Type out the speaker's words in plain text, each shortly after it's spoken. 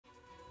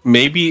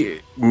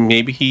maybe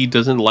he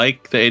doesn't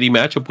like the Eddy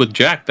matchup with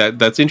Jack.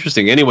 That's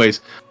interesting.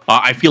 Anyways,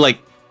 I feel like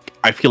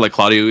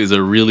Claudio is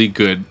a really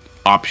good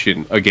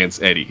option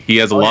against Eddy. He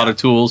has a lot of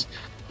tools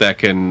that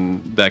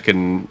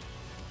can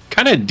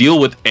kind of deal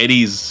with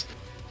Eddy's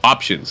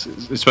options,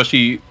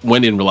 especially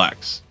when in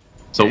relax.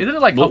 So isn't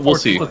it like we'll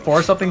see. Foot 4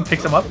 or something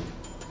picks him up?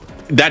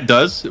 That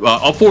does.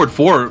 Up forward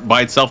 4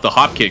 by itself, the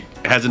hop kick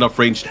has enough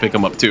range to pick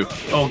him up too.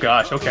 Oh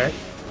gosh, okay.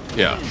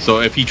 Yeah,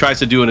 so if he tries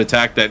to do an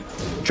attack that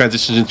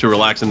transitions into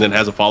relax and then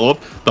has a follow-up,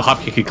 the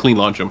hop kick can clean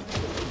launch him.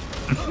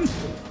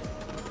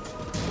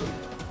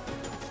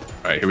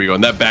 Alright, here we go.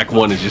 And that back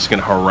one is just going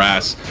to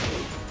harass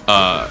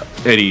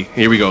Eddy.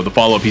 Here we go. The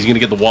follow-up. He's going to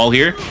get the wall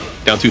here.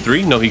 Down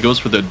 2-3. No, he goes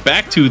for the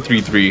back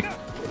 2-3-3.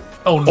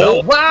 Oh, no.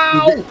 Oh,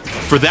 wow!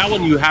 For that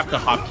one, you have to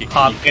hop kick.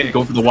 Hop you can't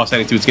go for the wall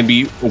standing 2. It's going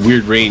to be a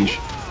weird range.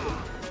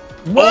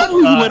 What? Oh,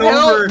 he went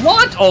over.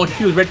 What? Oh,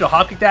 he was ready to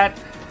hop kick that.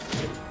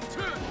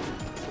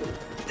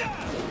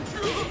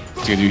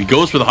 He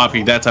goes for the hop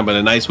kick that time, but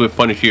a nice whiff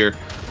punish here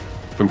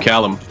from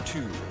Callym.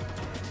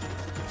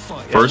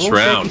 First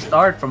round.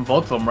 Start from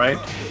both of them, right?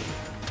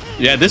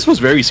 Yeah, this was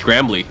very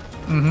scrambly.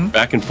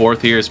 Back and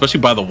forth here,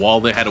 especially by the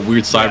wall. They had a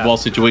weird sidewall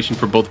situation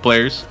for both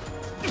players.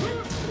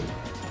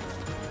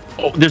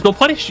 Oh, there's no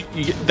punish.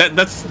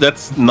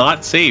 That's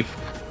not safe.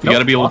 You got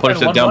to be able to punish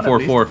that down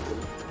 4-4.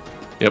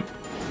 Yep.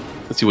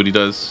 Let's see what he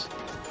does.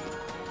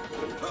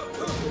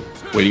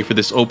 Waiting for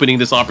this opening,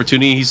 this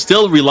opportunity. He's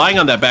still relying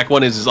on that back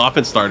one as his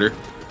offense starter.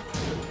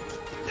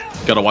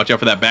 Got to watch out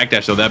for that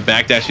backdash, though. That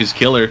backdash is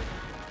killer.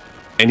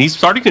 And he's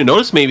starting to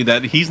notice maybe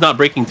that he's not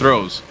breaking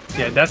throws.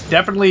 Yeah, that's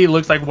definitely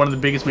looks like one of the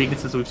biggest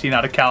weaknesses we've seen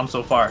out of Callym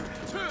so far.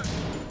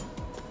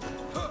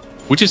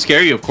 Which is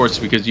scary, of course,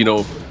 because, you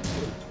know,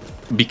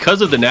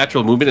 because of the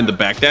natural movement and the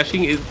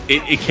backdashing,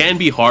 it can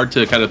be hard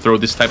to kind of throw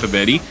this type of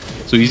Eddy.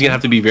 So he's going to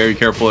have to be very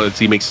careful as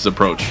he makes his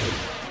approach.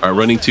 All right,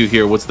 running 2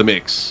 here. What's the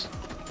mix?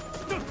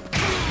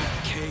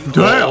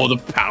 Damn. Oh, the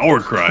power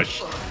crush.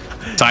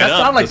 Tied that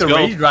up. sounded like Let's the go.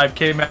 rage drive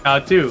came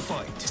out too.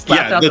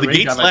 Yeah, the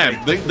gate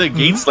slammed. The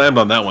gate slammed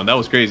on that one. That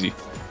was crazy.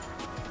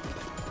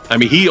 I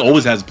mean, he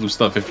always has blue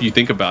stuff if you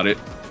think about it.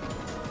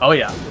 Oh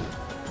yeah.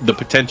 The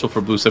potential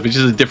for blue stuff. It's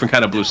just a different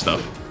kind of blue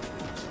stuff.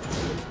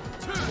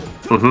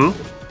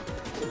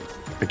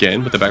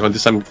 Again, with the back one.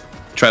 This time,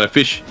 try to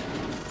fish.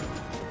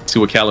 See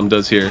what Callym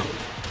does here.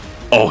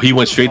 Oh, he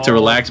went straight to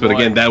relax, but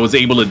again, that was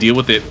able to deal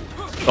with it.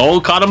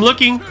 Oh, caught him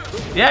looking.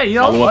 Yeah, you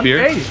know, follow up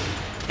here.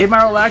 Hit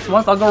my relax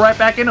once, I'll go right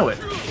back into it.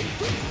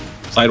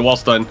 Sidewall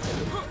stun.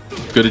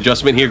 Good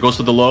adjustment here. Goes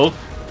to the low.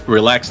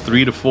 Relax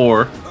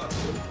 3-4.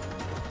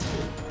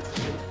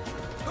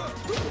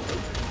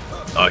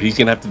 He's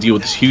going to have to deal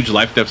with this huge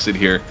life deficit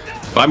here.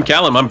 If I'm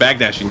Callym, I'm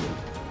backdashing.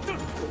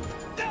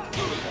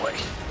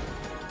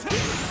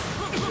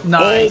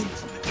 Nice.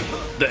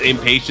 Oh, the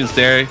impatience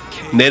there.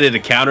 Netted a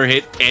counter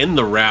hit and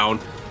the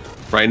round.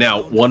 Right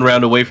now, 1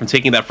 round away from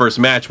taking that first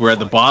match. We're at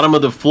the bottom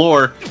of the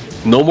floor.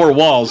 No more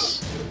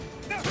walls.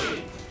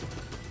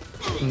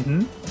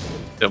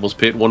 Devil's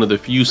Pit, one of the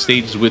few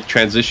stages with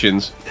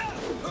transitions.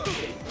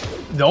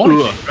 The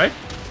only thing, right?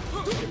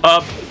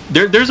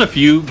 There's a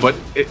few, but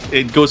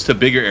it goes to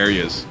bigger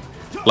areas.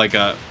 Like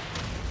the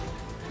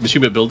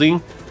Schubert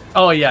building.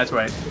 Oh, yeah, that's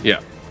right.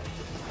 Yeah.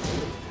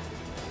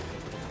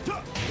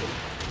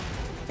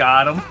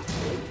 Got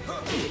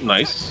him.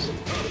 Nice.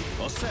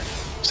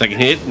 Second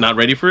hit, not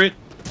ready for it.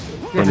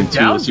 Running 2,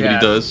 let's see what he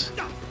does.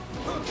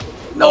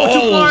 No,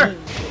 too far.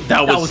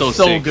 That was so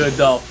sick. Good,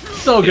 though.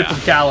 So good from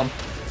Callym.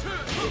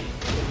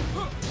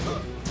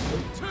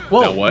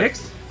 Whoa, what?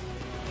 Onyx?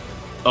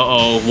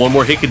 Uh-oh, one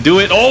more hit could do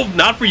it. Oh,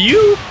 not for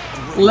you.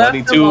 Left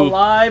him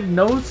alive,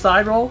 no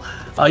side roll.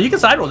 You can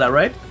side roll that,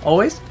 right?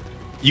 Always?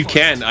 You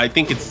can. I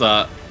think it's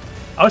I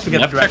always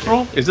forget left the tech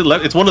roll? Is it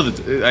left? It's one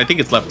of the... I think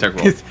it's left tech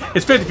roll. It's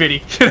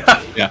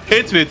 50-50. Yeah,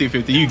 it's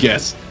 50-50. You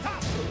guess.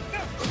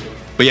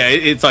 But yeah,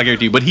 it's not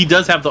guaranteed. But he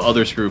does have the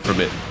other screw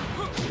from it,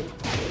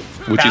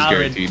 which is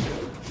guaranteed.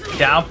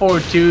 Down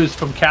forward 2s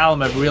from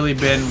Callym have really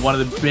been one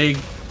of the big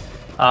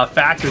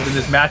factors in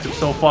this matchup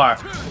so far.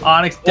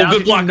 Onyx down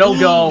good block. No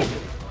go.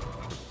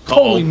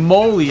 Holy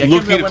moly!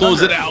 Looking to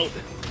close it out.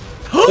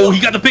 Oh,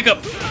 he got the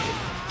pickup.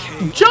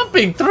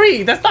 Jumping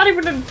 3. That's not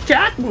even a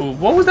jack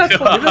move. What was that? Was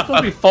that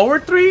supposed to be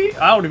forward 3?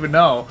 I don't even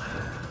know.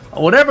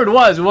 Whatever it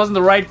wasn't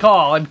the right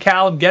call, and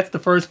Callym gets the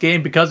first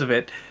game because of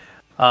it.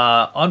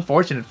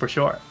 Unfortunate for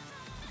sure.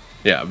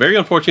 Yeah, very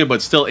unfortunate,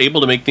 but still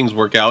able to make things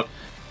work out.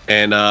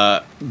 And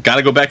got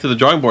to go back to the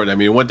drawing board. I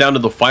mean, it went down to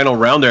the final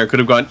round there. It could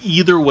have gone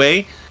either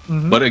way.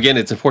 But again,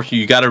 it's unfortunate.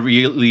 You got to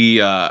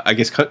really, I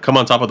guess, come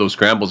on top of those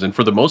scrambles. And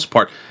for the most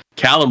part,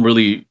 Callym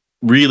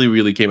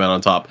really came out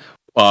on top.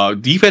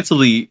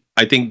 Defensively,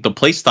 I think the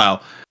play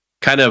style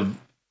kind of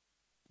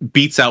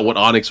beats out what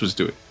Onyx was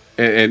doing.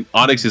 And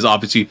Onyx is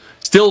obviously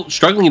still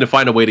struggling to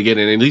find a way to get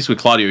in. At least with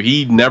Claudio,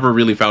 he never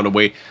really found a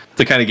way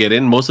to kind of get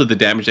in. Most of the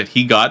damage that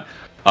he got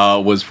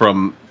was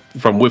from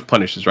whiff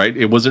punishes, right?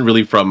 It wasn't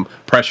really from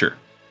pressure.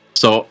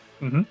 So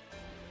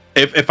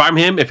if I'm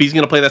him, if he's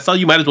going to play that style,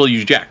 you might as well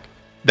use Jack.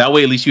 That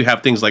way, at least you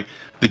have things like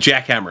the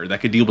jackhammer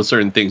that could deal with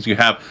certain things. You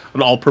have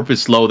an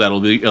all-purpose slow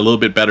that'll be a little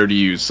bit better to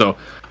use. So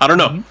I don't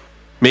know.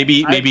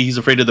 Maybe he's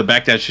afraid of the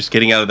backdash just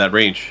getting out of that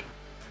range.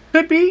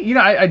 Could be. You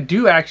know, I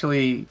do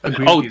actually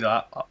agree with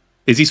you.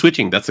 Is he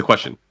switching? That's the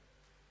question.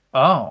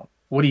 Oh,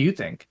 what do you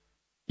think?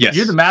 Yes.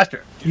 You're the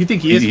master. You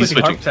think he is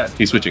switching 100%?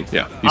 He's switching,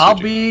 yeah. I'll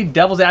be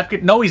devil's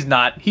advocate. No, he's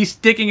not. He's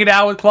sticking it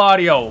out with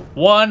Claudio.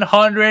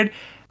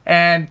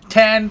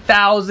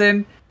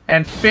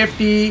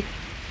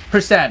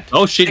 110,050%.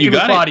 Oh, shit, you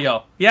got it.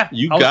 Claudio. Yeah,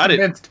 you got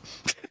it.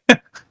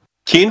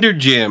 Kinder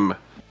Gym.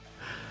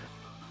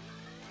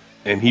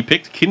 And he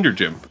picked Kinder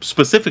Gym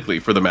specifically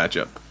for the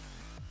matchup.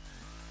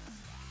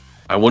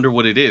 I wonder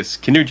what it is.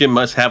 Kinder Gym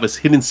must have a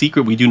hidden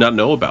secret we do not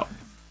know about.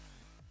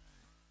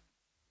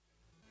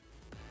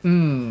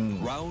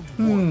 No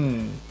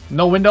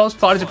windows?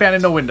 Claudio's a fan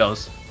of no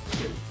windows.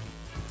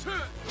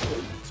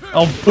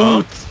 Oh,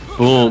 boots!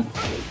 Boom.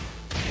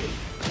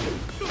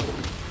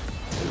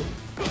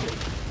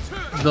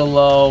 The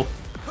low.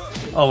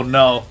 Oh,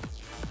 no.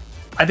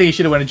 I think he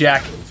should have went a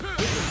jack.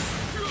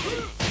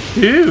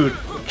 Dude,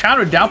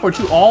 counter down for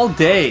 2 all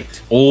day.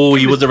 Oh,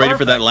 he wasn't ready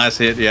for that last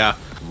hit, yeah.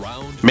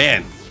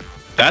 Man,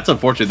 that's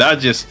unfortunate. That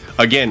was just,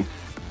 again,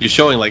 you're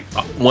showing like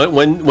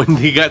when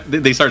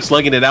they start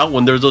slugging it out,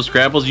 when there's those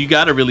scrambles, you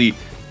gotta really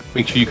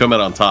make sure you come out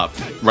on top.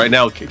 Right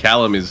now,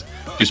 Callym is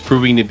just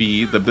proving to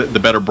be the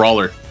better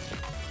brawler.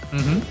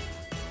 And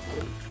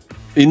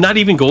not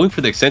even going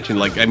for the extension.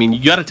 Like, I mean,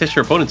 you gotta test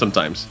your opponent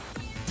sometimes.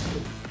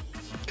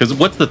 Because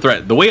what's the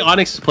threat? The way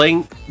Onyx is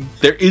playing,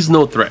 there is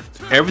no threat.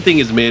 Everything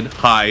is mid,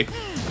 high,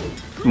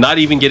 not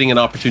even getting an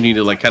opportunity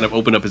to like kind of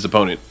open up his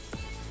opponent.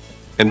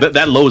 And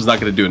that low is not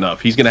gonna do enough.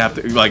 He's gonna have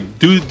to like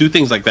do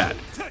things like that.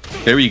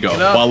 There you go.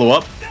 Follow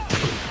up.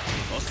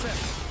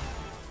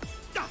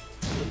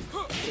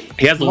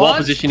 He has the wall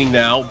positioning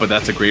now, but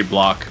that's a great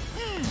block.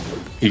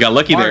 He got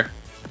lucky there.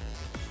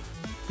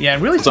 Yeah,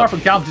 and really smart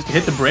from Callym just to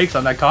hit the brakes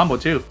on that combo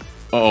too.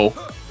 Uh-oh.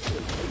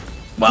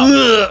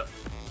 Wow.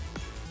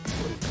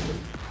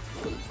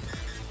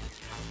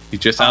 He's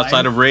just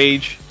outside of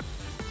rage.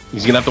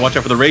 He's gonna have to watch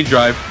out for the rage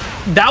drive.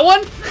 That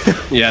one?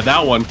 Yeah,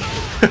 that one.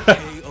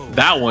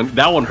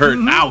 That one hurt.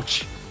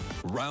 Ouch.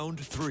 Round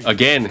 3.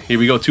 Again, here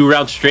we go. 2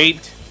 rounds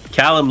straight.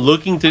 Callym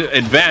looking to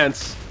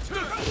advance.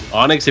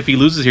 Onyx, if he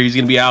loses here, he's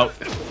gonna be out.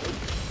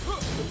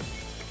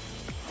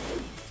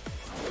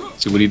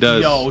 See what he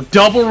does. Yo,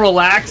 double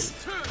relax.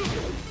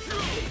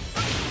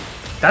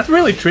 That's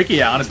really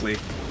tricky, honestly.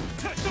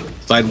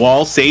 Side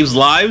wall saves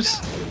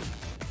lives.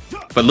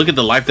 But look at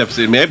the life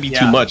deficit. It may be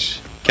too much.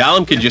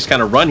 Callym can just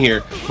kind of run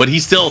here, but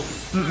he's still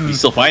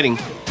fighting.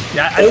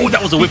 Yeah. Oh,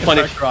 that was a whip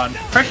punish.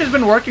 Pressure's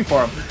been working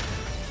for him.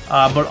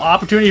 But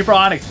opportunity for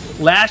Onyx.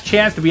 Last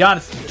chance, to be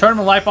honest.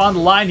 Tournament life on the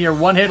line here.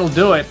 One hit will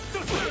do it.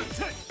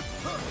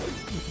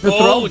 The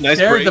throw. Nice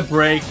There's break. the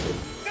break.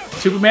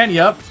 Superman,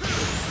 yep.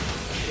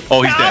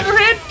 Oh, he's Counter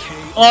dead.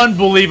 hit.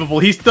 Unbelievable.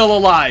 He's still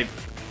alive.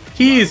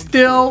 He is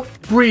still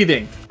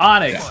breathing.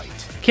 Onyx.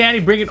 Can he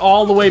bring it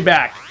all the way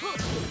back?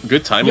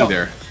 Good timing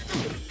there.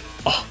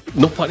 Oh,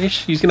 no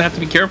punish. He's going to have to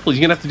be careful. He's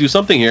going to have to do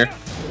something here.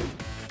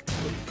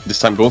 This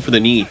time going for the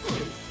knee.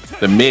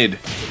 The mid.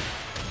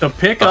 The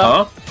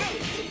pickup.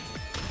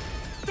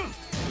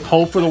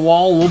 Hope for the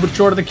wall. A little bit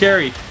short of the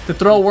carry. The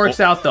throw works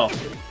out, though.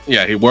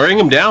 Yeah, he's wearing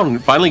him down.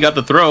 Finally got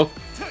the throw.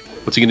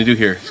 What's he going to do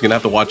here? He's going to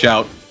have to watch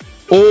out.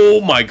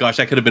 Oh, my gosh.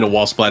 That could have been a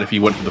wall splat if he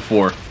went for the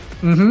 4.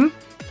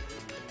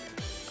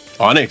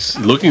 Onyx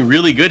looking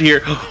really good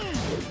here.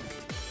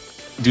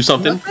 Do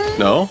something.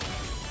 No.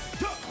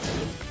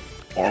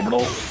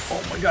 Orbital.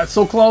 Oh my god,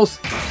 so close.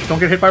 Don't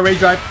get hit by Rage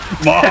Drive.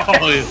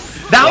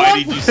 Why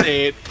did you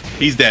say it?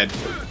 He's dead.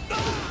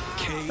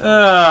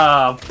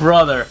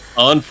 Brother.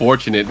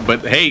 Unfortunate.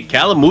 But hey,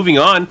 Callym moving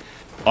on.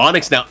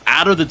 Onyx now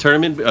out of the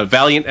tournament. A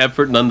valiant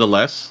effort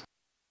nonetheless.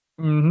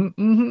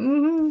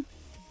 Valiant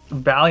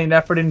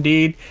effort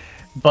indeed.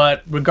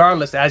 But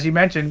regardless, as you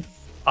mentioned,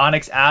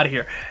 Onyx out of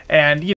here. And